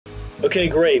Okay,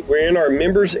 great. We're in our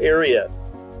members area.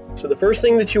 So the first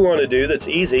thing that you want to do that's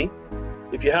easy,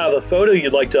 if you have a photo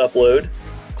you'd like to upload,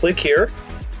 click here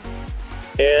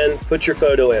and put your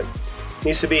photo in. It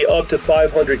needs to be up to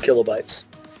 500 kilobytes.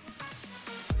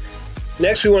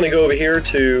 Next, we want to go over here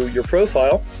to your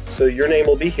profile. So your name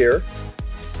will be here.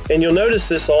 And you'll notice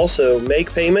this also,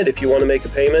 make payment if you want to make a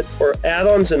payment, or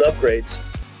add-ons and upgrades.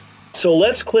 So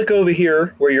let's click over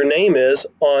here where your name is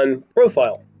on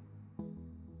profile.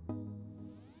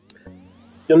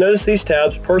 You'll notice these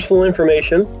tabs: personal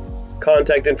information,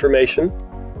 contact information,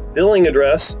 billing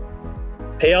address,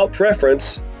 payout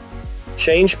preference,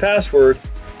 change password,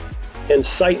 and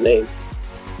site name.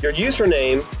 Your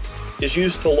username is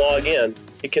used to log in.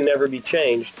 It can never be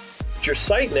changed. But your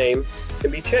site name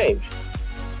can be changed.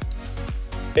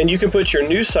 And you can put your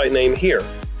new site name here.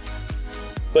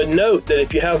 But note that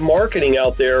if you have marketing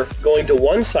out there going to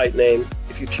one site name,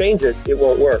 if you change it, it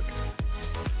won't work.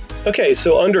 Okay,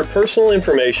 so under personal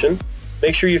information,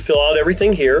 make sure you fill out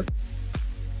everything here.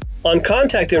 On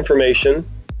contact information,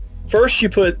 first you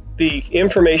put the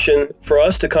information for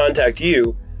us to contact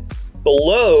you.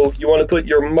 Below, you want to put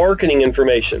your marketing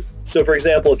information. So for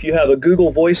example, if you have a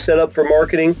Google Voice set up for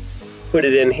marketing, put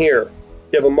it in here.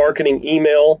 If you have a marketing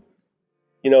email,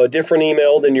 a different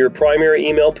email than your primary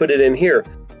email, put it in here.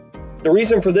 The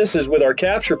reason for this is with our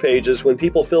capture pages, when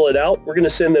people fill it out, we're going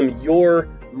to send them your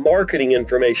marketing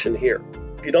information here.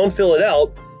 If you don't fill it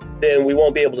out, then we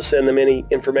won't be able to send them any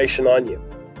information on you.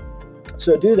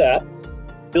 So do that.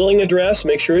 Billing address,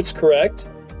 make sure it's correct.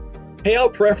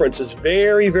 Payout preference is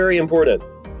very, very important.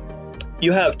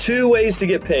 You have two ways to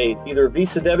get paid, either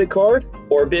Visa debit card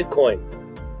or Bitcoin.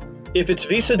 If it's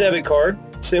Visa debit card,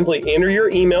 simply enter your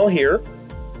email here,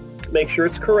 make sure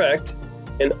it's correct,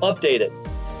 and update it.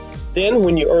 Then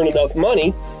when you earn enough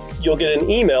money, you'll get an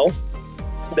email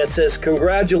that says,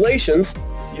 congratulations,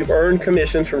 you've earned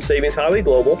commissions from Savings Highway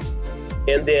Global,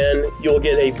 and then you'll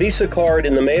get a Visa card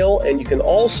in the mail, and you can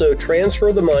also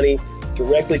transfer the money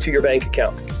directly to your bank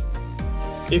account.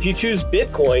 If you choose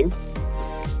Bitcoin,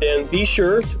 then be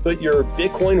sure to put your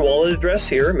Bitcoin wallet address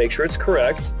here, make sure it's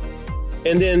correct,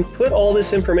 and then put all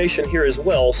this information here as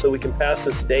well so we can pass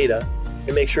this data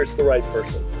and make sure it's the right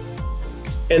person.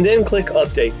 And then click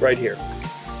Update right here.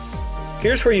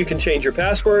 Here's where you can change your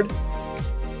password,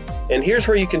 and here's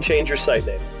where you can change your site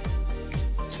name.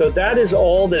 So that is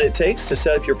all that it takes to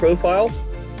set up your profile,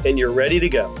 and you're ready to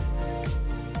go.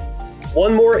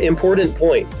 One more important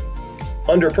point.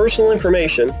 Under personal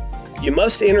information, you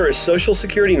must enter a social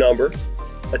security number,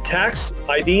 a tax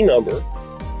ID number,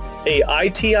 a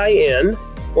ITIN,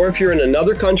 or if you're in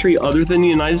another country other than the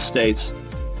United States,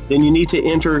 then you need to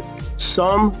enter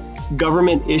some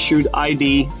government-issued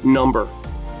ID number.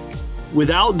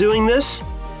 Without doing this,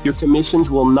 your commissions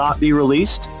will not be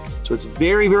released. So it's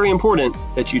very, very important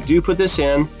that you do put this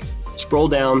in, scroll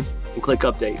down, and click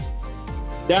Update.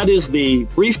 That is the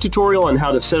brief tutorial on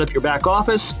how to set up your back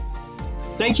office.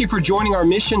 Thank you for joining our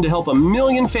mission to help 1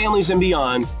 million families and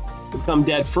beyond become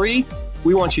debt-free.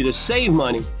 We want you to save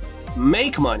money,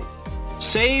 make money,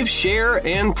 save, share,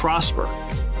 and prosper.